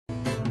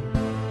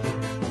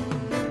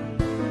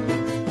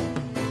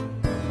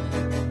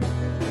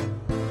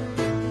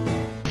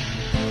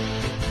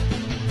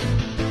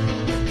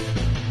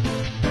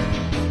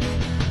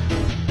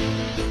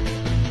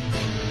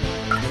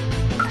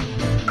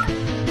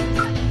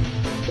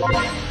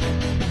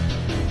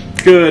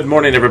Good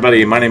morning,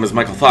 everybody. My name is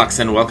Michael Fox,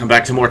 and welcome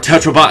back to more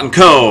Tetrobot &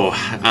 Co.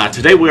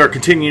 Today we are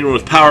continuing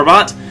with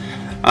Powerbot.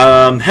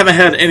 Haven't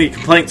had any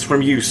complaints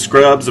from you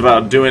scrubs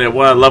about doing it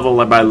one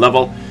level by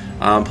level.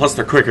 Plus,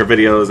 they're quicker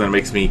videos, and it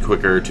makes me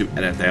quicker to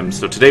edit them.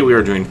 So today we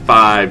are doing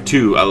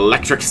 5-2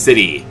 Electric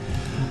City.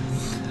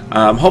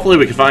 Hopefully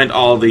we can find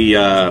all the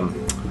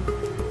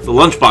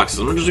lunch boxes.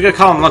 I'm just going to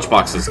call them lunch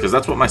boxes, because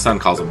that's what my son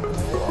calls them.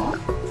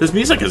 This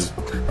music is...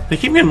 They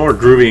keep getting more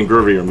groovy and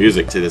groovier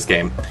music to this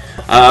game.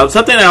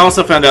 Something I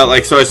also found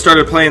out, so I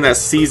started playing that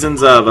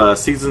Seasons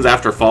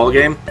After Fall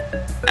game.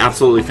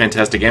 Absolutely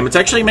fantastic game. It's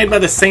actually made by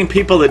the same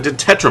people that did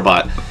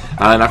Tetrobot,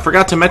 and I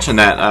forgot to mention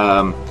that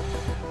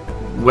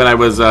when I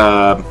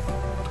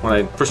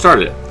first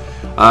started it.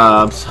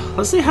 So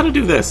let's see how to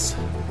do this.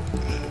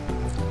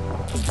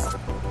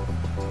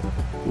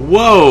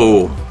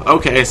 Whoa!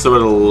 Okay, so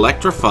it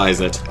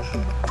electrifies it.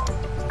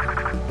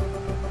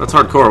 That's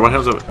hardcore. What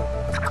happens if...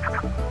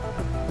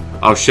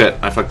 Oh shit!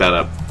 I fucked that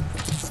up.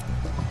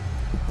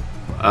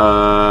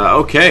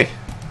 Okay.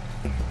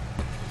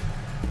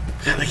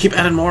 God, they keep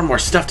adding more and more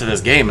stuff to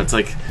this game. It's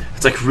like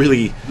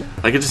really,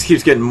 it just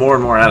keeps getting more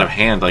and more out of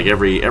hand,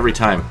 every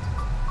time.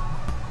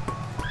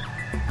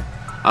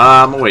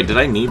 Wait, did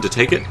I need to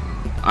take it?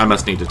 I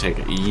must need to take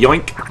it.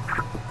 Yoink.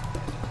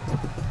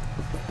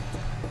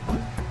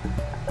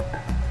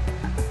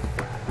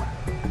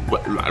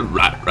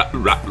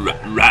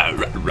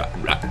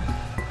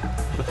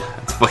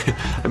 That's fucking,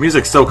 the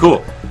music's so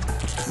cool.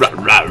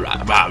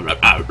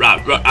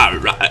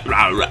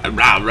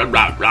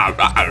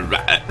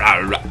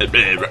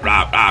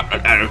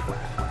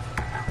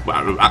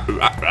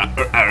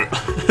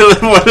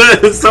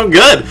 It's so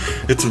good.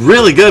 It's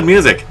really good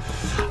music.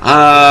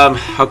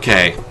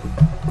 Okay.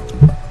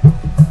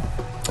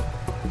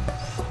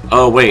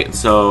 Oh wait,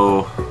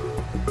 so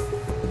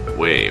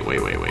wait.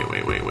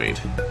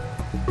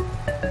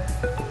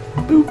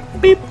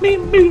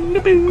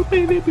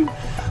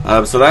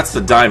 So that's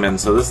the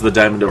diamond. So this is the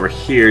diamond over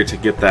here to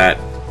get that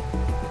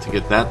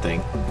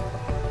thing.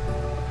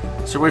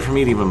 Is there a way for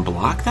me to even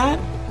block that?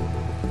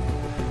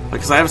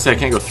 Because obviously I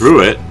can't go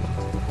through it.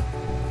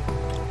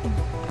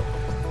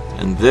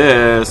 And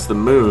this, the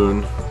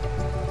moon.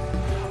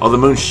 Oh, the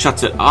moon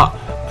shuts it up.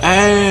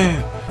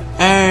 Oh.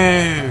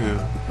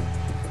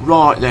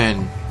 Right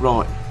then.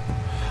 Right.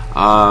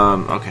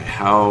 Okay,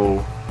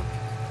 how...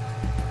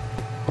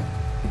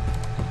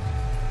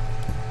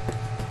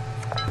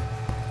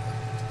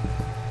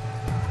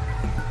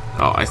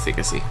 Oh, I see.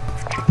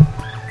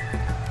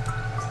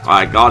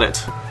 I got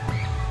it.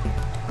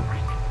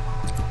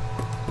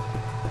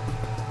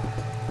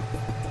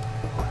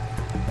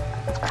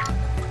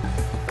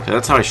 Okay,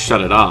 that's how I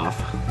shut it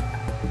off.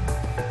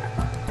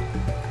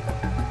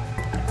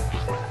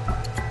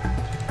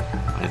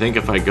 I think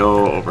if I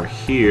go over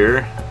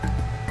here,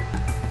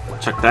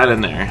 chuck that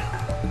in there.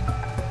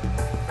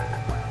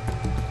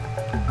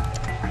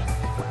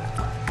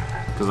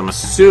 Because I'm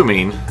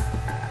assuming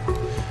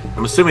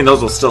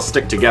those will still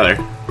stick together.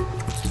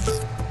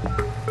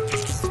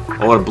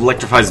 Oh, it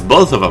electrifies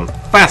both of them.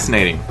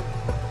 Fascinating.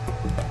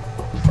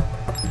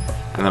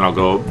 And then I'll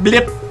go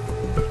blip.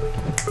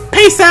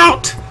 Peace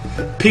out!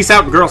 Peace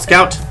out, Girl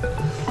Scout.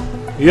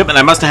 Yep, and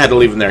I must have had to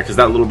leave them there because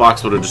that little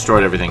box would have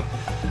destroyed everything.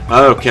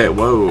 Okay,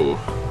 whoa.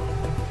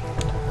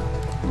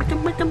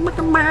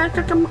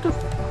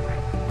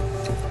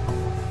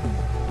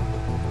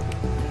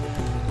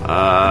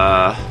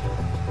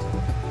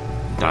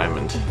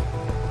 Diamond.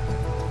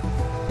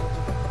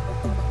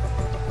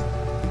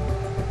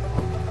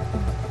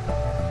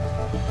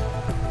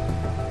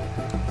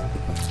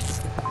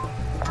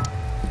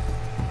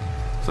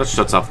 So that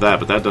shuts off that,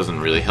 but that doesn't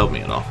really help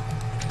me at all.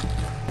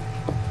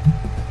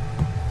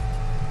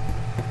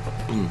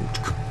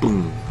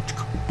 Boom.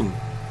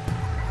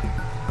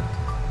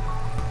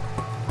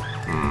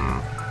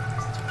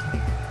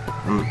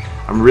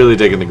 I'm really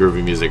digging the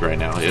groovy music right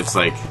now. It's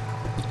like...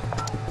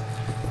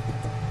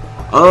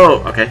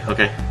 Oh, okay.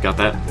 Got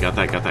that.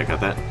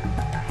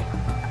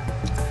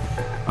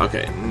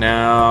 Okay,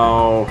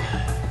 now...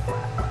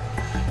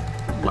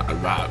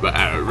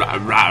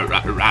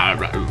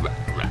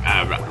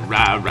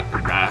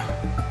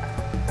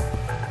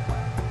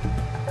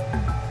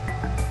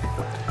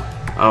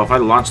 Oh, if I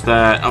launch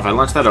that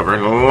over,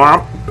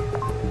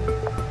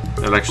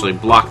 it'll actually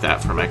block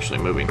that from actually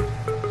moving.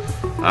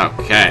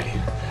 Okay,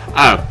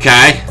 I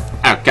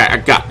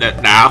got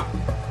it now.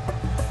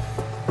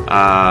 So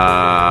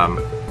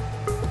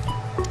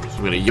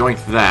I'm gonna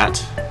yoink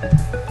that,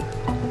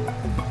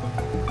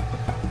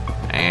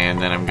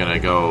 and then I'm gonna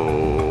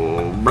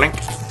go blink.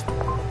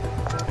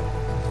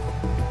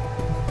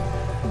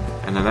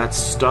 And then that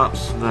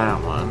stops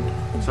that one.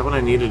 Is that what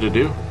I needed to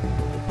do?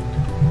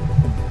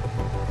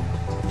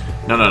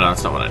 No,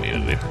 that's not what I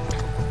needed to do.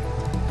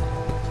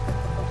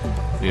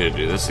 I need to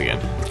do this again.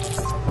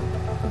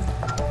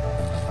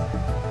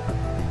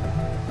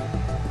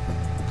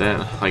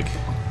 Then, like...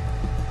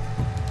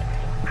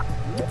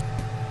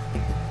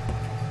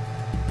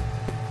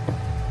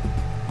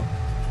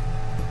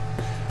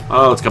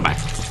 Oh, let's come back.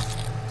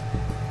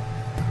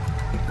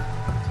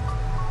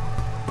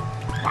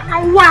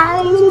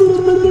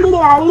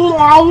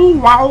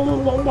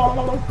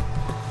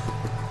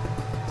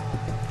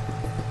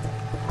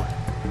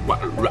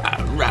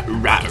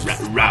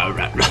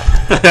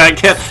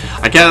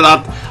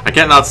 I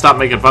cannot stop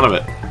making fun of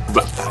it.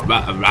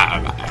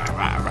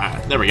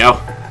 There we go.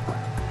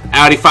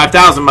 Audi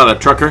 5000, mother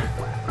trucker.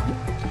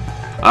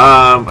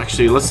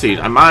 Actually, let's see.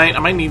 I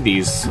might need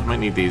these. I might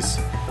need these.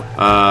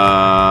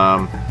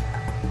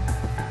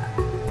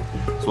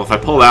 So if I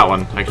pull that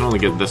one, I can only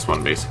get this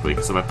one basically.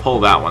 Because if I pull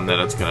that one, then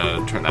it's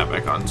gonna turn that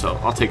back on. So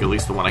I'll take at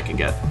least the one I can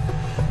get.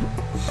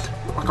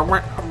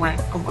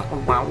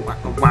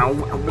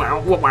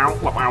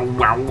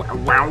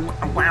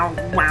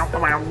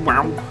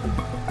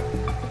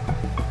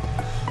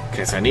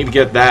 Okay, so I need to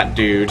get that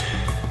dude.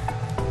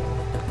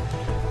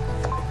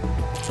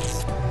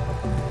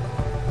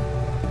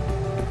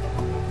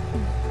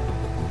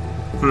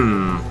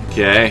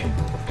 Okay.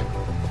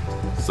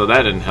 So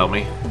that didn't help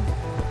me.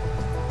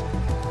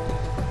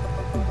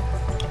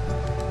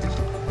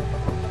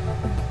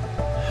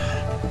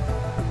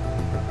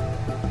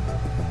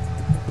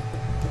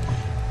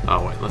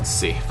 Oh, wait, let's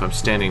see. If I'm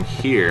standing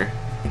here...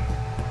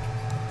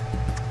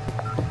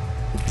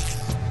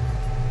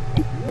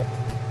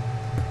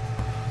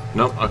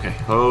 Nope, okay.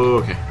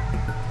 Okay.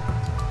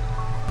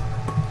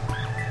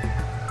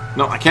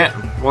 No, I can't.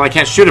 Well, I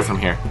can't shoot it from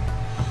here.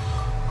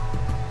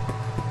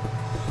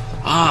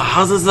 Ah,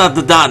 how's this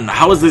done?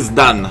 How is this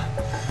done?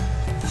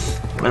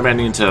 Maybe I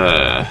need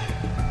to...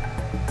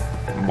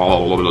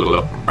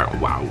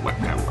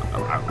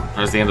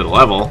 There's the end of the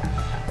level.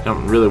 I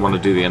don't really want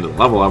to do the end of the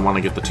level. I want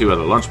to get the 2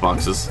 other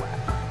lunchboxes.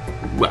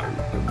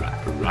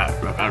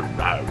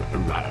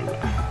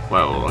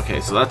 Well,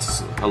 okay, so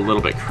that's a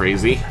little bit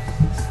crazy.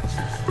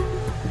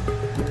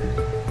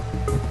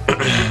 I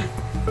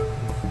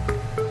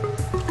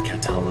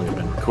can't tell how long I've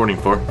been recording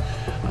for.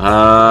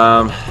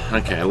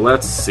 Okay,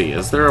 let's see.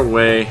 Is there a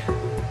way...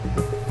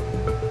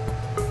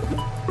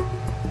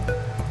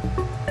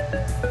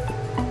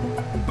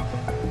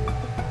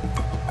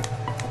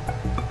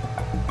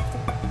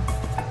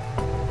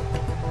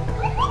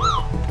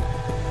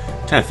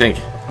 I'm trying to think.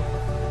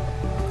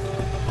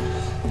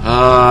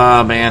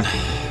 Man.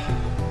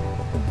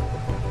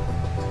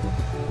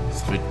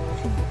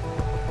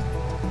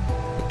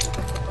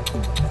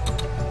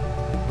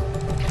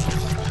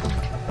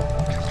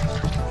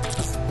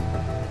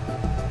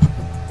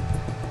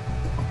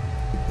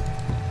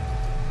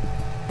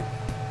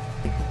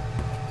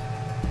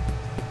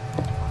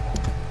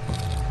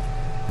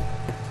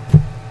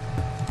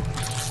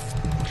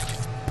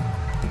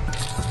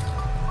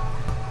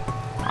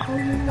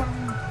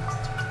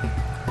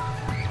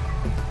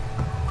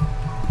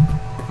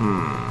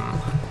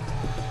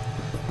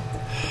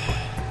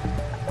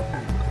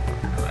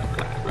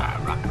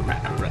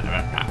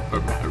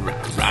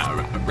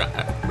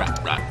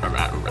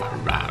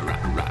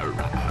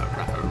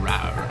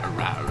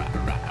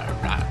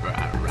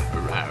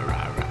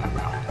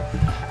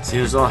 So see,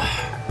 there's all...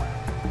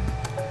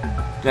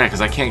 Yeah, because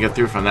I can't get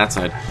through from that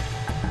side.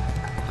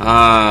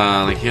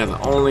 Like, yeah, the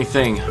only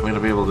thing I'm going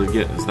to be able to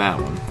get is that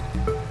one.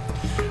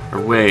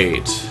 Or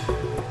wait.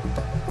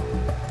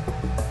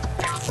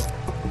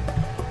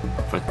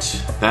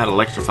 But that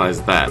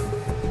electrifies that.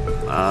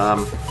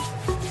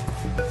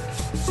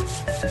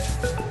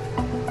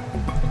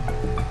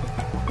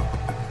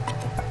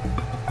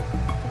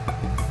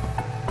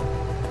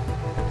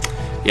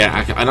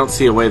 Yeah, I don't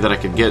see a way that I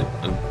could get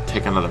and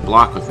take another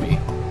block with me.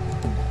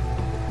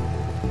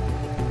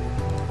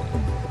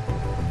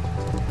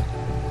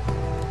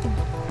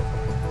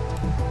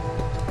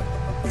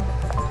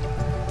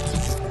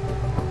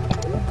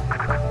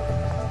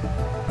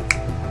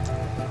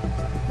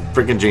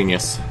 Freaking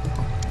genius.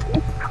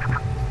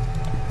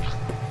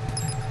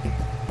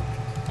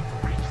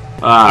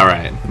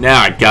 Alright, now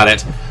I got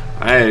it.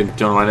 I don't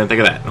know why I didn't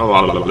think of that.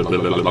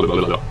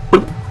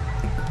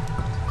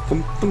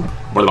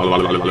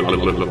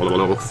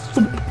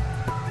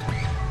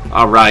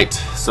 Alright,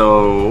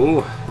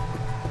 so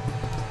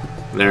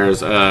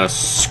there's a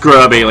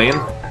scrub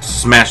alien.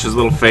 Smash his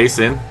little face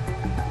in.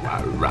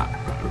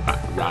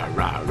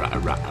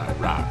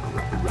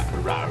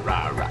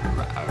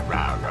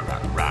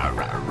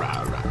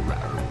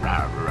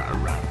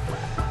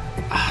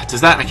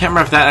 Does that... I can't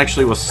remember if that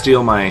actually will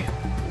steal my...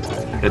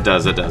 It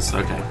does,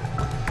 okay.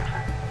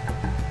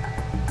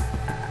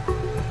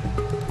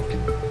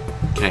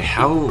 Okay,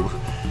 how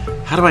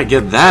do I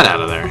get that out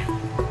of there?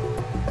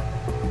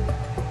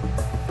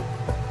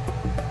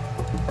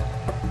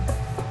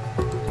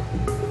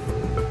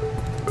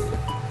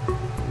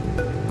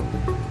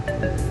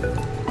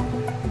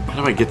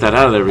 How do I get that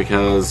out of there?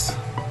 Because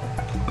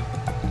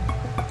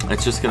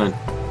it's just gonna...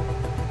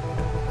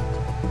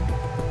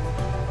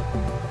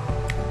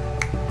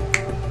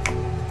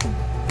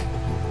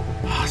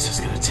 It's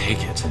just gonna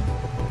take it.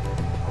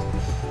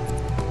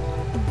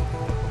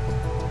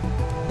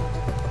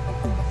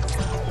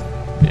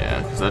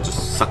 Yeah, because that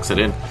just sucks it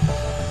in.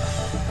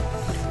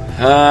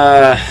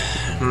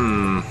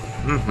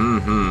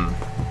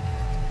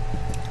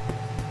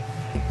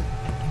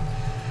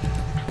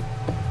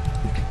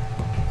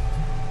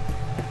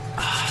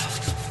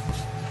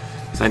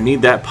 I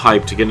need that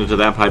pipe to get into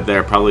that pipe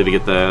there, probably to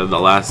get the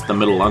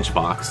middle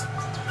lunchbox.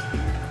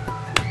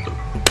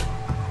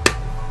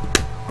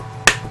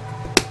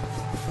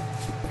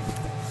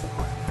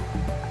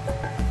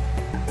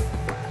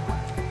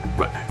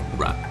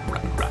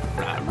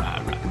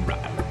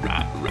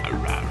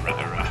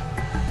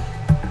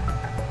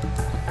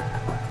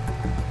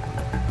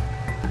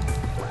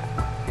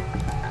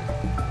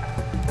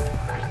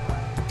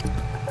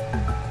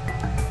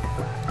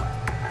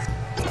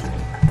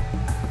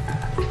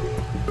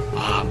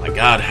 Oh my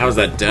god, how's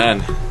that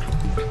done?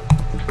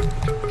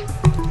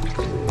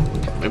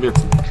 Maybe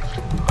it's...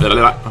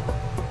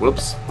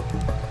 Whoops.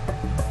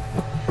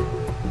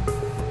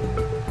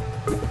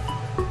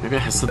 Maybe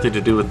it has something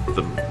to do with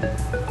the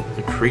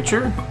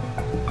creature?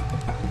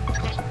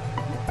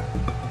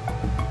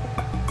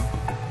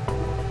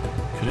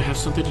 Could it have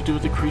something to do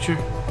with the creature?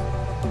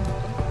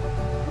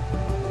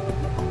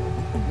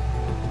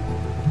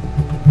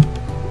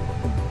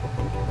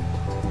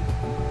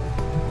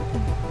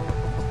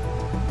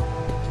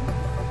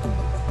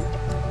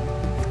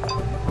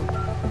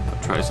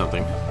 Try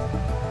something.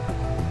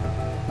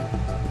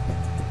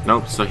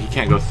 Nope, so he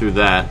can't go through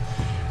that.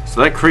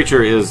 So that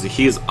creature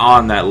he's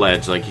on that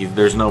ledge. Like,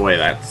 there's no way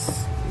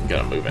that's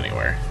gonna move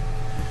anywhere.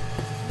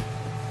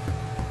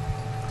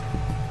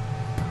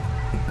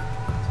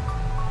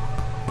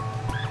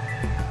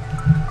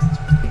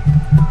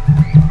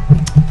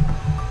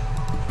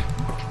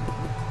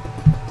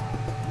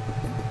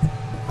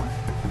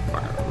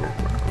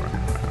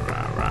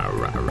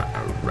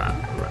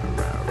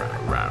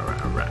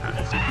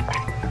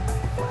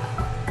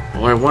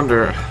 Oh, I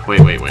wonder... Wait.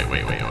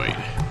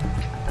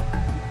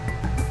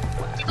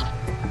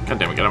 God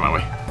damn it, get out of my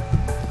way.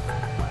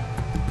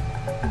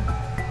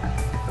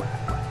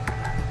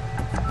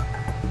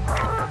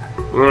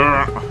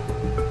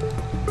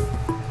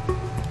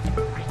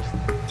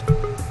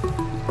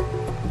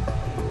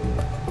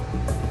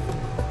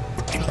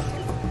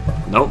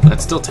 Nope,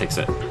 that still takes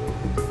it.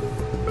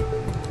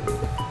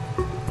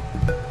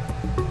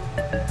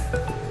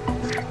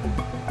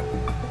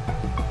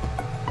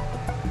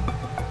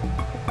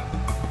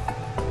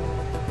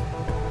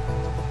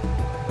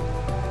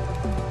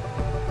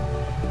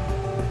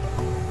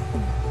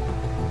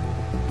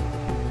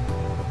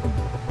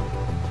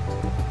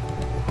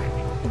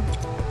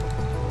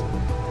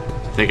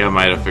 I think I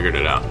might have figured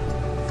it out.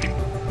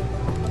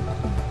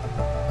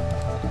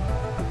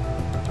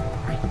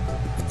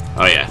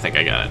 Oh yeah, I think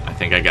I got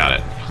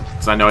it.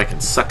 Because I know I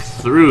can suck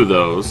through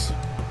those.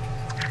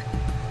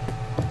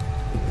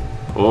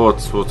 Oh,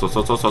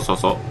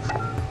 so.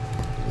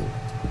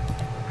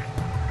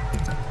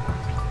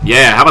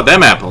 Yeah, how about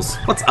them apples?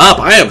 What's up?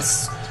 I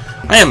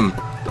am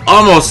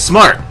almost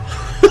smart.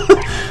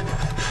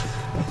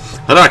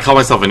 I know I call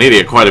myself an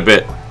idiot quite a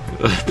bit,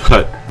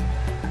 but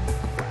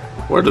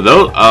where do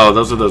those? Oh,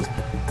 those are those.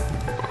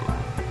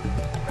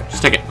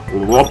 Just take it.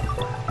 Whoop.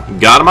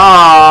 Got them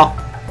all.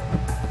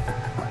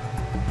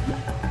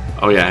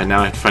 Oh yeah, and now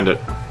I have to find it.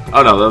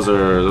 Oh no, those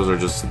are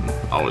just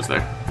always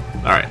there.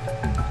 All right.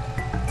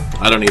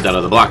 I don't need that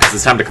other block because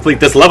it's time to complete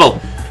this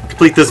level,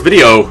 complete this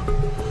video.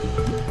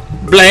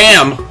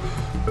 Blam.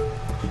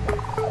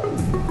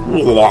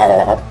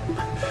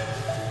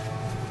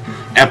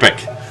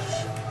 Epic.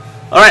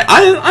 All right,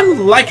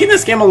 I'm liking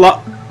this game a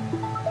lot.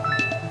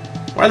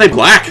 Why are they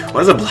black?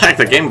 Why is it black?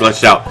 The game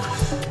glitched out.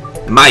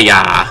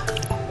 Maya.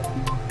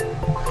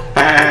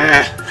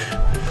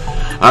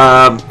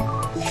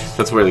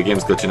 That's where the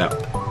game's glitching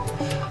out.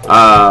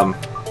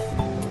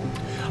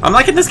 I'm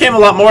liking this game a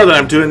lot more than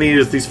I'm doing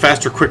these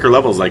faster, quicker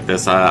levels like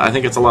this. I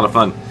think it's a lot of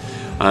fun.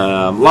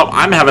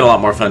 I'm having a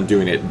lot more fun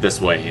doing it this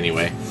way,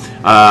 anyway.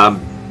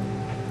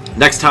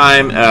 Next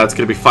time, it's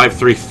going to be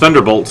 5-3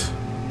 Thunderbolt.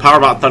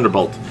 Powerbot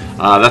Thunderbolt.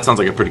 That sounds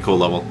like a pretty cool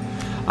level.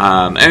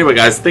 Anyway,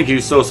 guys, thank you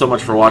so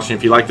much for watching.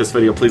 If you like this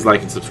video, please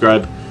like and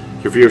subscribe.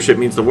 Your viewership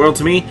means the world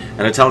to me.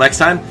 And until next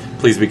time,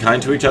 please be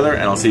kind to each other,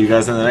 and I'll see you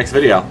guys in the next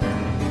video.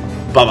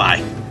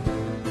 Bye-bye.